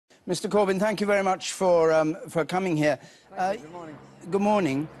Mr. Corbyn, thank you very much for coming here. Good morning. Good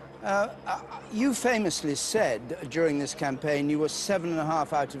morning. You famously said during this campaign you were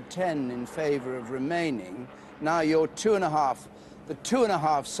 7.5 out of 10 in favour of remaining. Now you're 2.5. The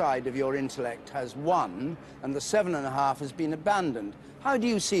 2.5 side of your intellect has won, and the 7.5 has been abandoned. How do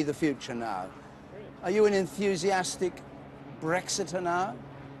you see the future now? Are you an enthusiastic Brexiter now?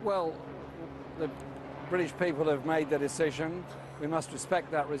 Well, the British people have made their decision. We must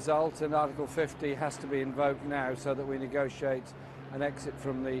respect that result, and Article 50 has to be invoked now so that we negotiate an exit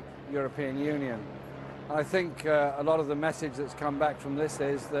from the European Union. I think a lot of the message that's come back from this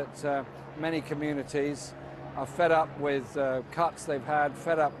is that many communities are fed up with cuts they've had,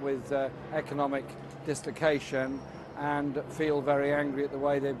 fed up with economic dislocation, and feel very angry at the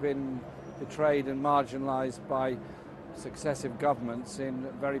way they've been betrayed and marginalised by successive governments in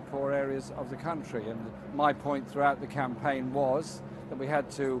very poor areas of the country. And my point throughout the campaign was that we had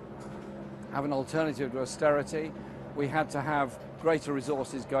to have an alternative to austerity. We had to have greater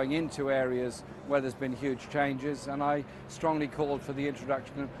resources going into areas where there's been huge changes, and I strongly called for the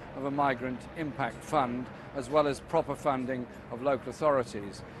introduction of a migrant impact fund as well as proper funding of local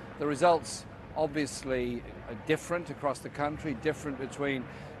authorities. The results obviously are different across the country, different between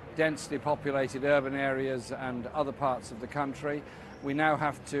densely populated urban areas and other parts of the country. We now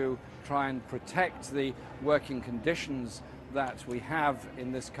have to try and protect the working conditions that we have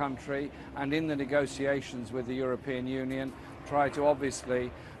in this country, and in the negotiations with the European Union try to obviously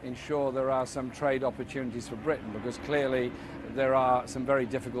ensure there are some trade opportunities for Britain, because clearly there are some very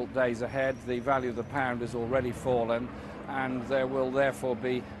difficult days ahead. The value of the pound has already fallen, and there will therefore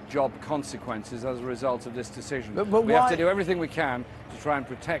be job consequences as a result of this decision. But we have to do everything we can to try and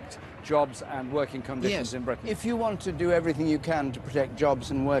protect jobs and working conditions in Britain. If you want to do everything you can to protect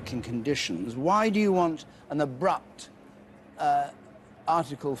jobs and working conditions, why do you want an abrupt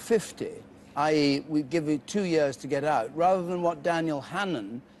Article 50, i.e. we give you 2 years to get out, rather than what Daniel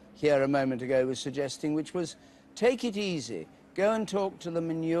Hannan here a moment ago was suggesting, which was take it easy. Go and talk to them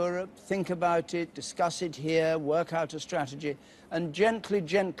in Europe, think about it, discuss it here, work out a strategy, and gently,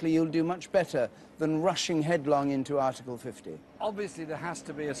 gently you'll do much better than rushing headlong into Article 50. Obviously there has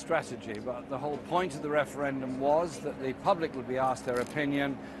to be a strategy, but the whole point of the referendum was that the public will be asked their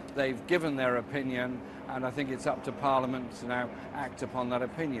opinion. They've given their opinion, and I think it's up to Parliament to now act upon that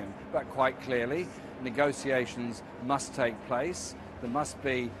opinion. But quite clearly, negotiations must take place. There must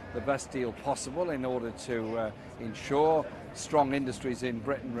be the best deal possible in order to ensure strong industries in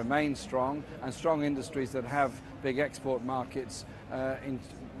Britain remain strong, and strong industries that have big export markets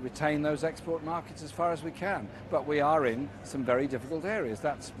retain those export markets as far as we can. But we are in some very difficult areas.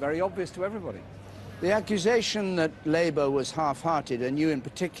 That's very obvious to everybody. The accusation that Labour was half-hearted, and you in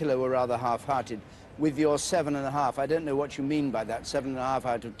particular were rather half-hearted, with your 7.5, I don't know what you mean by that, 7.5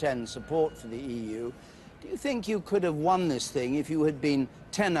 out of 10 support for the EU. Do you think you could have won this thing if you had been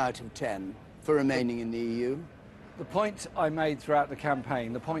 10 out of 10 for remaining in the EU? The point I made throughout the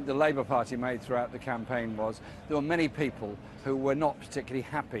campaign, the point the Labour Party made throughout the campaign was there were many people who were not particularly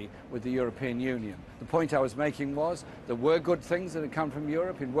happy with the European Union. The point I was making was there were good things that had come from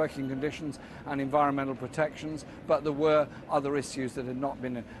Europe in working conditions and environmental protections, but there were other issues that had not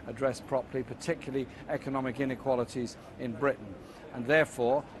been addressed properly, particularly economic inequalities in Britain. And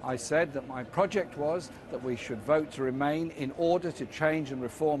therefore, I said that my project was that we should vote to remain in order to change and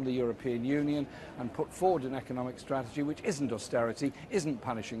reform the European Union and put forward an economic strategy which isn't austerity, isn't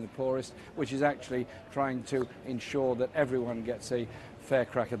punishing the poorest, which is actually trying to ensure that everyone gets a fair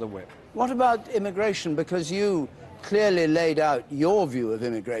crack of the whip. What about immigration? Because you clearly laid out your view of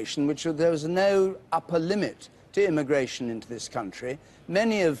immigration, which was there was no upper limit to immigration into this country.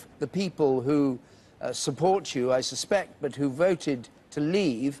 Many of the people who support you, I suspect, but who voted to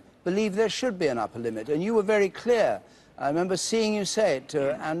leave, believe there should be an upper limit. And you were very clear. I remember seeing you say it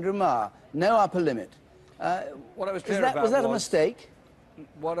to Andrew Marr, no upper limit. What I was clear about was that a mistake?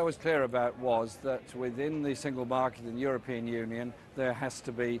 What I was clear about was that within the single market in the European Union, there has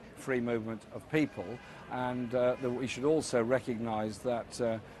to be free movement of people, and that we should also recognise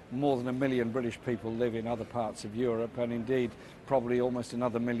that more than 1 million British people live in other parts of Europe, and indeed probably almost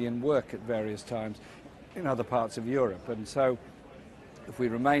another million work at various times in other parts of Europe. And so if we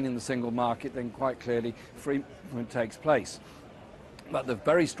remain in the single market, then quite clearly free movement takes place. But the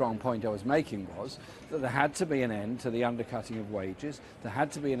very strong point I was making was that there had to be an end to the undercutting of wages, there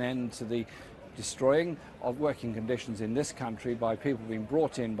had to be an end to the destroying of working conditions in this country by people being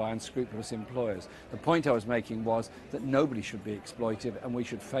brought in by unscrupulous employers. The point I was making was that nobody should be exploited, and we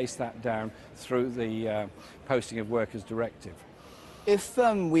should face that down through the Posting of Workers Directive. If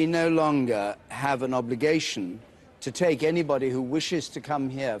we no longer have an obligation to take anybody who wishes to come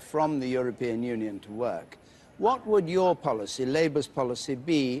here from the European Union to work. What would your policy, Labour's policy,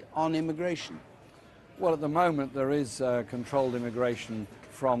 be on immigration? Well, at the moment there is controlled immigration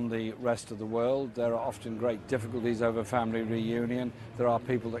from the rest of the world. There are often great difficulties over family reunion. There are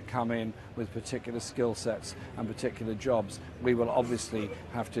people that come in with particular skill sets and particular jobs. We will obviously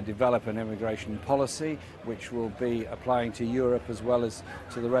have to develop an immigration policy which will be applying to Europe as well as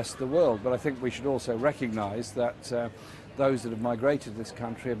to the rest of the world. But I think we should also recognise that those that have migrated to this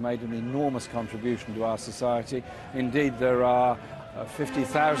country have made an enormous contribution to our society. Indeed, there are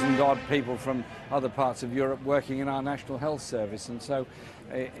 50,000 odd people from other parts of Europe working in our National Health Service, and so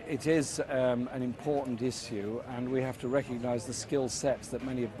it is an important issue, and we have to recognise the skill sets that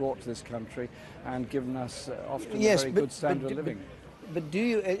many have brought to this country and given us often a very good standard of living. But do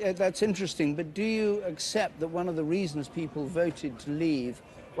you, that's interesting, but do you accept that one of the reasons people voted to leave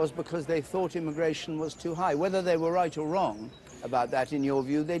was because they thought immigration was too high? Whether they were right or wrong about that, in your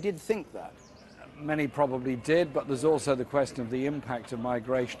view, they did think that. Many probably did, but there's also the question of the impact of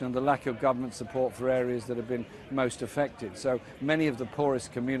migration and the lack of government support for areas that have been most affected. So many of the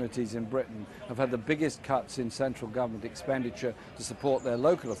poorest communities in Britain have had the biggest cuts in central government expenditure to support their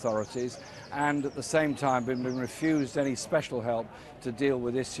local authorities, and at the same time been refused any special help to deal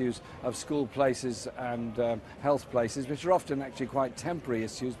with issues of school places and health places, which are often actually quite temporary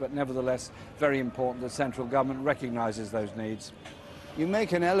issues, but nevertheless very important that central government recognises those needs. You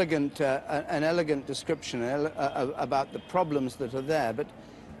make an elegant description about the problems that are there, but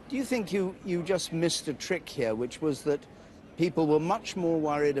do you think you just missed a trick here, which was that people were much more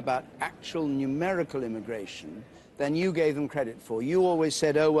worried about actual numerical immigration than you gave them credit for? You always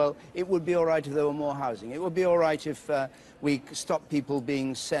said, oh, well, it would be all right if there were more housing. It would be all right if we stopped people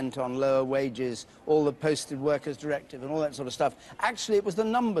being sent on lower wages, all the posted workers directive and all that sort of stuff. Actually, it was the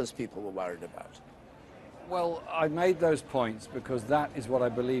numbers people were worried about. Well, I made those points because that is what I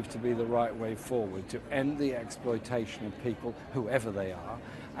believe to be the right way forward, to end the exploitation of people, whoever they are,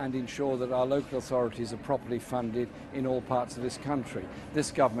 and ensure that our local authorities are properly funded in all parts of this country.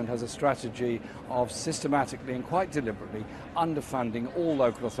 This government has a strategy of systematically and quite deliberately underfunding all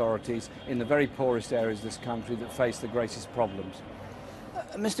local authorities in the very poorest areas of this country that face the greatest problems.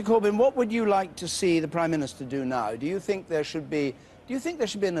 Mr. Corbyn, what would you like to see the Prime Minister do now? Do you think there should be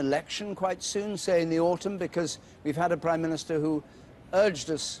an election quite soon, say in the autumn, because we've had a Prime Minister who urged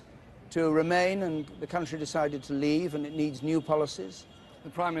us to remain and the country decided to leave and it needs new policies? The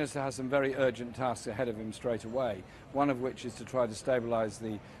Prime Minister has some very urgent tasks ahead of him straight away, one of which is to try to stabilise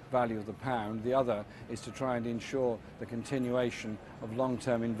the value of the pound. The other is to try and ensure the continuation of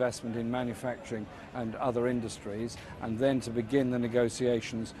long-term investment in manufacturing and other industries, and then to begin the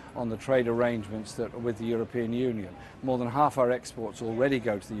negotiations on the trade arrangements that are with the European Union. More than half our exports already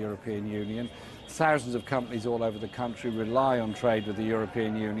go to the European Union. Thousands of companies all over the country rely on trade with the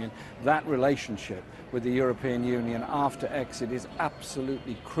European Union. That relationship with the European Union after exit is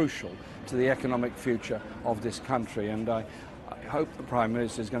absolutely crucial to the economic future of this country, and I hope the Prime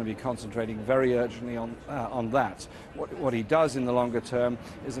Minister is going to be concentrating very urgently on that. What he does in the longer term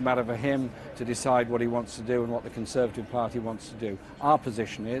is a matter for him to decide what he wants to do and what the Conservative Party wants to do. Our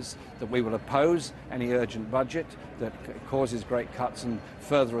position is that we will oppose any urgent budget that causes great cuts and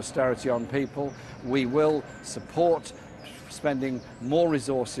further austerity on people. We will support spending more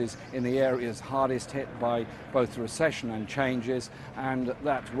resources in the areas hardest hit by both the recession and changes, and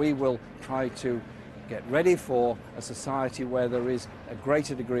that we will try to get ready for a society where there is a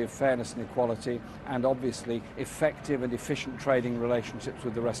greater degree of fairness and equality, and obviously effective and efficient trading relationships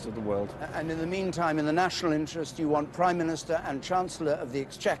with the rest of the world. And in the meantime, in the national interest, you want Prime Minister and Chancellor of the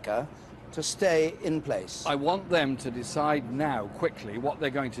Exchequer to stay in place? I want them to decide now, quickly, what they're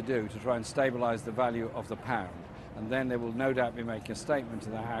going to do to try and stabilise the value of the pound. And then they will no doubt be making a statement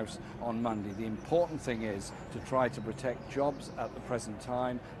to the House on Monday. The important thing is to try to protect jobs at the present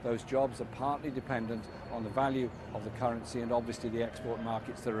time. Those jobs are partly dependent on the value of the currency and obviously the export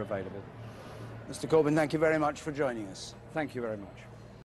markets that are available. Mr. Corbyn, thank you very much for joining us. Thank you very much.